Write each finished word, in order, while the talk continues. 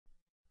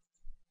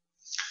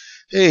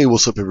Hey,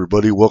 what's up,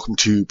 everybody? Welcome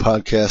to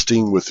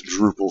Podcasting with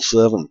Drupal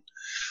 7.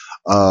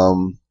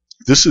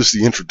 This is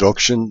the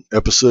introduction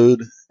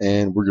episode,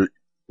 and we're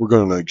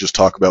going to just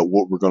talk about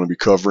what we're going to be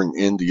covering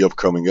in the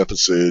upcoming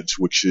episodes,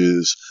 which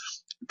is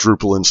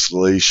Drupal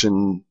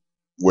installation,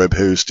 web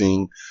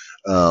hosting,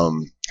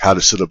 how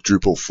to set up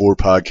Drupal for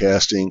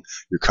podcasting,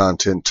 your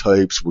content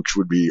types, which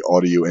would be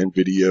audio and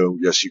video.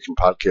 Yes, you can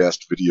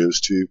podcast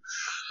videos too.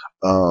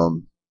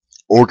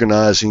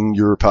 Organizing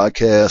your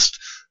podcast,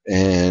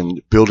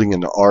 and building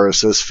an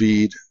RSS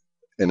feed,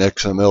 an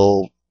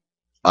XML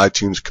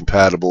iTunes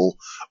compatible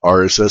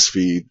RSS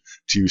feed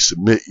to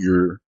submit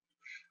your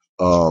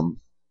podcast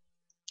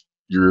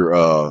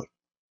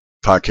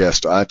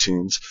to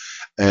iTunes.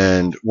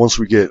 And once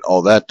we get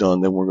all that done,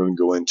 then we're going to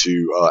go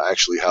into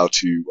actually how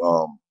to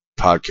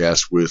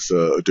podcast with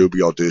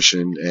Adobe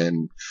Audition,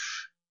 and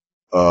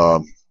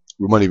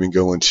we might even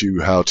go into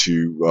how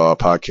to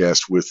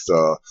podcast with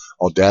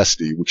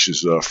Audacity, which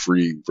is a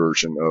free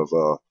version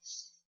of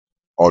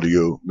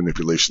audio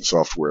manipulation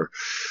software.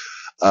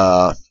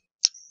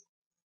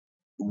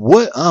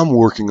 What I'm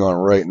working on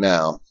right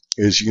now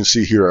is, you can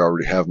see here, I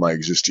already have my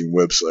existing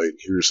website.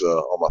 Here's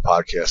all my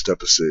podcast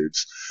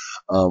episodes.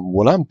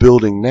 What I'm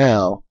building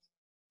now,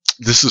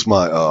 this is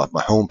my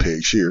my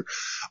homepage here.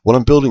 What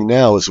I'm building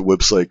now is a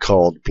website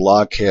called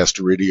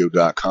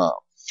blogcastradio.com.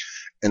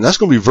 And that's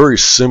going to be very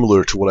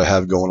similar to what I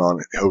have going on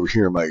over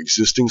here in my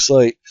existing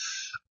site.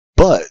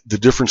 But the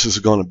difference is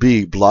going to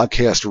be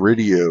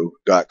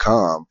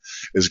blogcastradio.com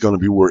is going to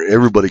be where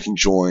everybody can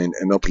join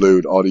and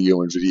upload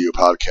audio and video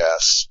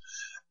podcasts.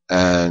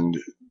 And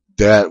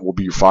that will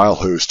be your file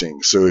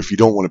hosting. So if you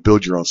don't want to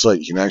build your own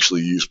site, you can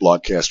actually use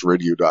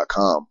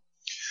blogcastradio.com.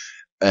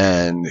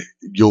 And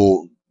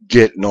you'll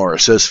get an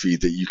RSS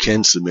feed that you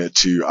can submit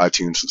to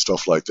iTunes and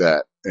stuff like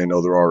that, and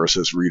other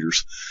RSS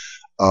readers.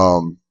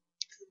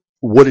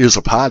 What is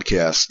a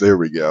podcast? There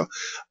we go.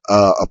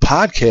 A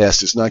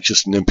podcast is not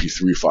just an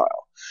MP3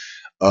 file.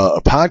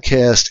 A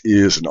podcast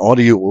is an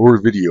audio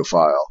or video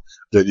file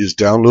that is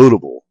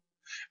downloadable,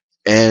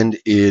 and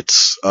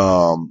it's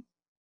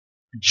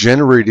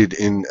generated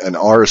in an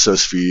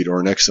RSS feed or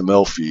an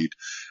XML feed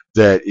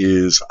that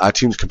is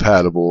iTunes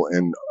compatible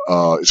and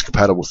is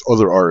compatible with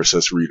other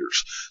RSS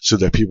readers, so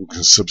that people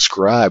can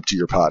subscribe to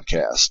your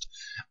podcast.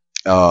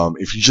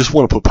 If you just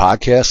want to put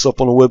podcasts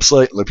up on a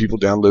website and let people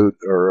download,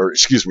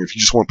 if you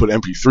just want to put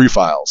MP3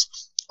 files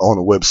on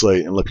a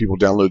website and let people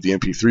download the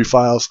MP3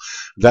 files,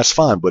 that's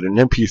fine. But an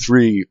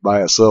MP3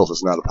 by itself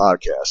is not a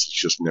podcast. It's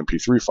just an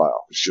MP3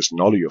 file. It's just an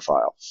audio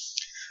file.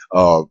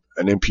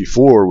 An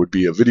MP4 would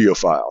be a video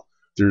file.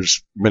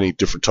 There's many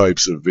different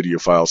types of video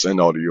files and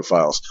audio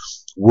files.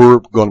 We're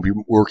going to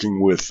be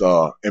working with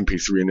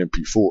MP3 and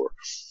MP4.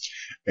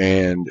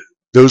 And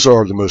those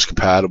are the most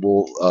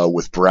compatible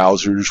with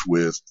browsers,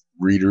 with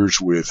readers,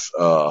 with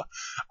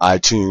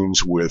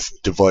iTunes, with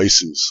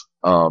devices,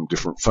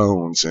 different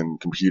phones and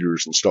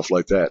computers and stuff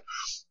like that.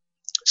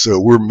 So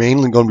we're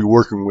mainly going to be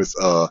working with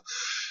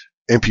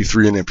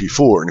MP3 and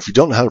MP4. And if you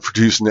don't know how to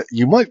produce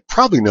you might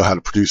probably know how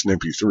to produce an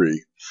MP3,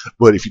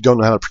 but if you don't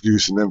know how to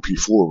produce an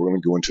MP4, we're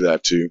going to go into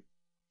that too.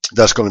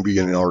 That's going to be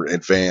in our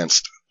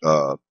advanced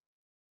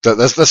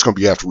that's going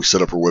to be after we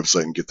set up our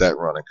website and get that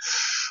running.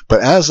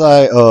 But as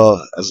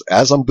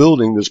I'm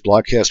building this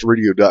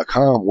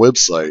blogcastradio.com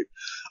website,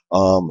 I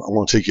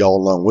want to take you all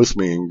along with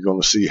me, and you're going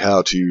to see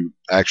how to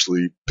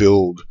actually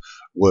build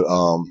what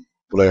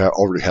I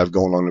already have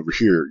going on over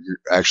here. You're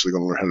actually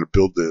going to learn how to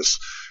build this.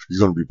 You're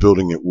going to be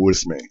building it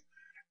with me,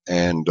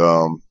 and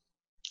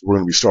we're going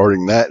to be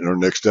starting that in our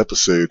next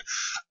episode.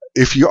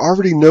 If you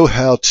already know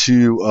how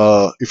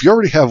to, if you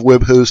already have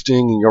web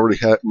hosting and you already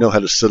know how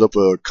to set up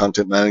a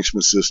content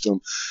management system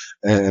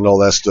and all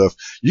that stuff,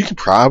 you can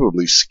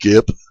probably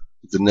skip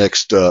the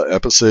next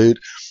episode.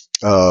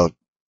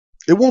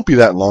 It won't be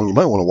that long. You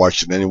might want to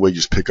watch it anyway.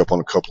 Just pick up on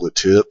a couple of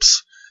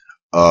tips.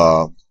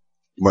 You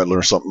might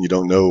learn something you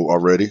don't know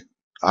already.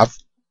 I've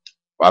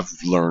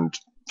learned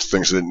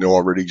things I didn't know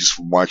already just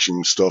from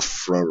watching stuff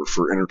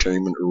for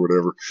entertainment or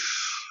whatever.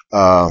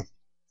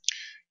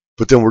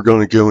 But then we're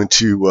going to go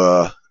into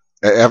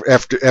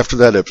after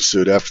that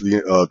episode, after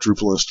the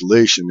Drupal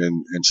installation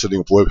and setting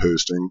up web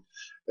hosting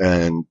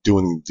and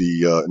doing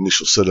the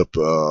initial setup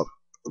of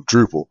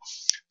Drupal.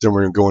 Then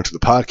we're going to go into the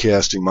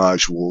podcasting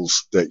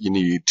modules that you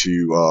need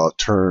to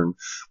turn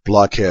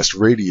Blogcast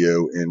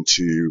Radio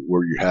into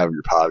where you have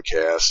your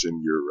podcasts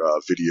and your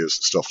videos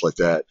and stuff like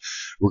that.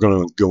 We're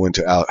going to go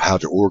into how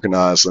to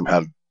organize them, how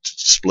to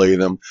display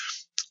them,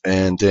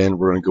 and then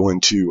we're going to go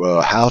into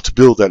how to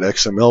build that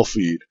XML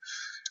feed.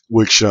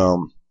 Which,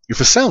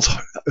 if it sounds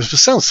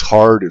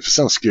hard, if it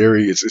sounds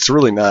scary, it's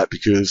really not,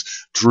 because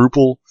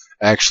Drupal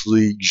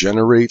actually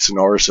generates an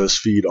RSS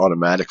feed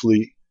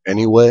automatically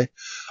anyway.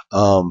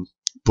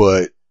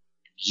 But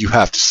you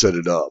have to set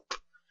it up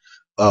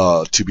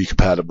to be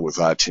compatible with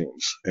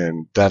iTunes,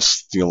 and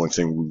that's the only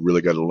thing we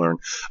really got to learn.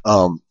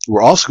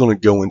 We're also going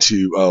to go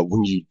into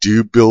when you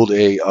do build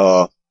when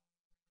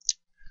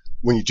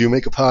you do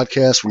make a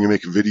podcast, when you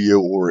make a video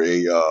or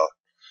a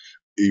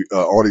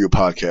audio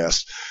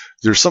podcast,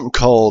 there's something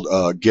called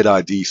Get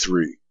ID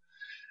 3.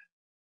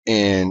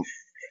 And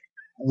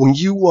when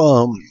you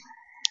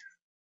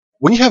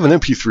have an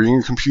MP3 in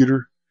your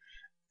computer,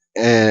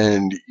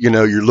 and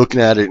you're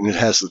looking at it, and it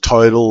has the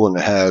title, and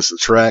it has the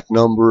track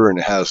number, and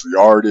it has the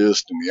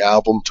artist and the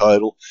album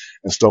title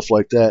and stuff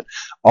like that,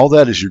 all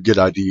that is your Get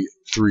ID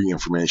 3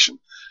 information.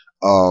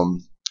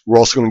 We're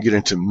also going to get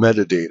into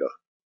metadata.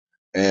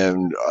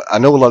 And I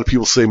know a lot of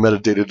people say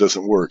metadata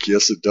doesn't work.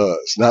 Yes, it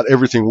does. Not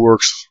everything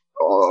works.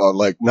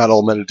 Not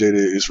all metadata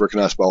is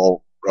recognized by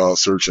all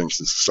search engines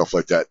and stuff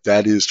like that.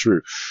 That is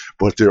true.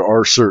 But there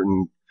are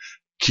certain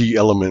key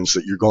elements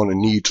that you're going to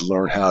need to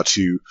learn how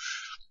to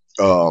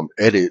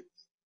edit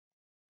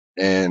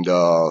and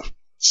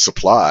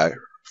supply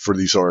for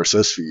these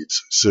RSS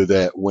feeds, so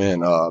that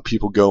when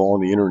people go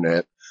on the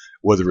internet,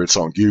 whether it's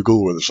on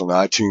Google, whether it's on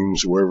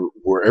iTunes,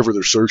 wherever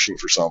they're searching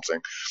for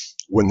something,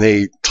 when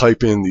they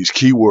type in these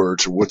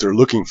keywords or what they're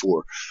looking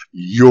for,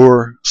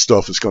 your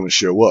stuff is going to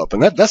show up.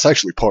 And that's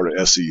actually part of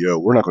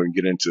SEO. We're not going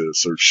to get into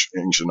search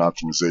engine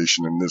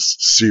optimization in this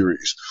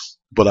series,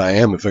 but I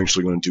am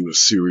eventually going to do a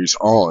series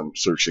on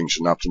search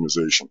engine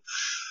optimization.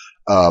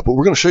 But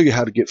we're going to show you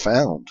how to get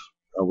found.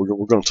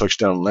 We're going to touch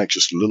down on that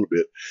just a little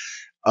bit.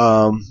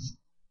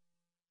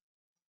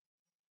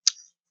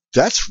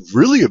 That's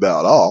really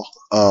about all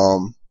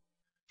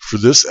for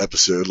this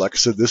episode. Like I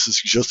said, this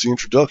is just the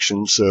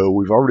introduction. So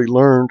we've already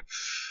learned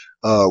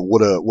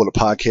what a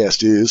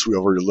podcast is. We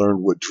already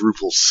learned what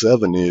Drupal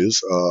 7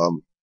 is.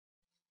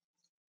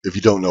 If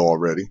you don't know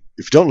already,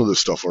 if you don't know this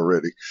stuff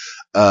already.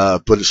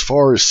 But as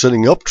far as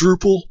setting up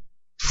Drupal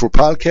for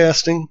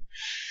podcasting,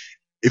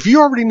 if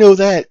you already know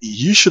that,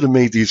 you should have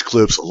made these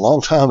clips a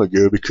long time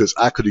ago, because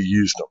I could have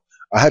used them.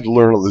 I had to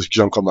learn all this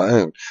junk on my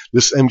own.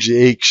 This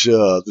MGH,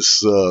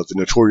 the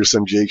notorious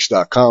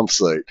MGH.com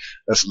site,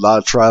 that's a lot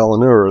of trial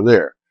and error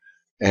there.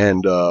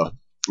 And, I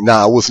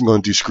wasn't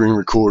going to do screen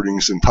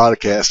recordings and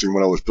podcasting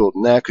when I was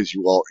building that, because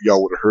y'all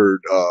would have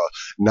heard,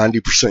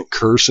 90%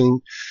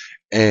 cursing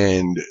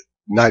and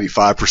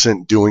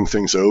 95% doing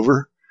things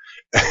over.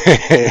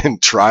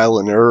 And trial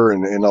and error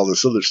and all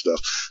this other stuff.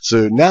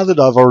 So now that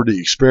I've already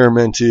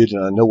experimented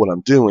and I know what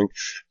I'm doing,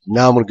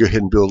 now I'm going to go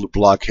ahead and build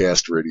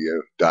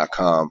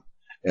blogcastradio.com,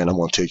 and I'm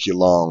going to take you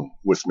along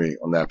with me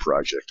on that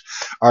project.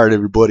 All right,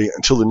 everybody,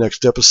 until the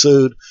next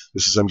episode,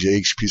 this is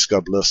MJH. Peace,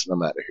 God bless, and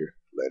I'm out of here.